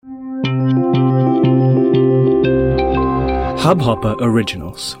Hubhopper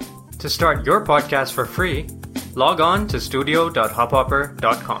Originals. To start your podcast for free, log on to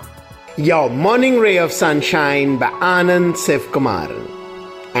studio.hubhopper.com. Your morning ray of sunshine by Anand Sivkumaran.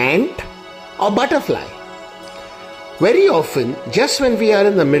 Ant or butterfly? Very often, just when we are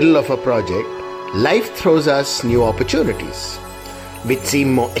in the middle of a project, life throws us new opportunities, which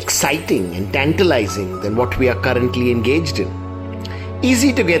seem more exciting and tantalizing than what we are currently engaged in.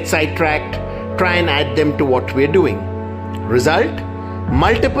 Easy to get sidetracked, try and add them to what we're doing. Result?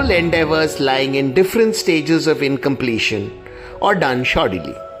 Multiple endeavors lying in different stages of incompletion or done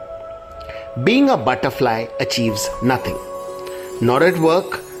shoddily. Being a butterfly achieves nothing. Not at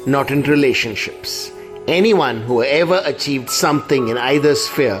work, not in relationships. Anyone who ever achieved something in either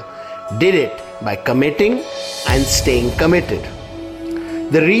sphere did it by committing and staying committed.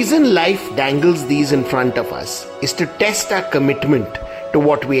 The reason life dangles these in front of us is to test our commitment to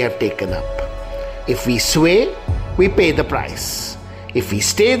what we have taken up. If we sway, we pay the price. If we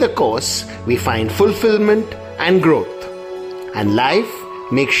stay the course, we find fulfillment and growth. And life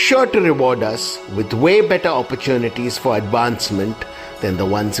makes sure to reward us with way better opportunities for advancement than the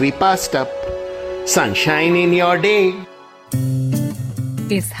ones we passed up. Sunshine in your day.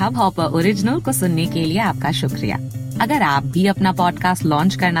 इस hub hopper original को सुनने के लिए आपका शुक्रिया। अगर आप भी अपना पॉडकास्ट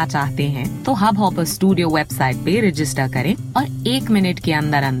लॉन्च करना चाहते हैं, तो हब हॉपर स्टूडियो वेबसाइट पे रजिस्टर करें और 1 मिनट के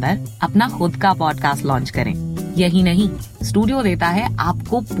अंदर अंदर अपना खुद का पॉडकास्ट लॉन्च करें। यही नहीं, स्टूडियो देता है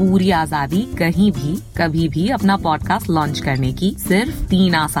आपको पूरी आजादी कहीं भी कभी भी अपना पॉडकास्ट लॉन्च करने की, सिर्फ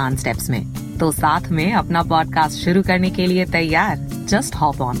 3 आसान स्टेप्स में। तो साथ में अपना पॉडकास्ट शुरू करने के लिए तैयार? Just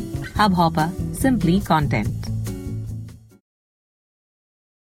hop on hub hopper, simply content.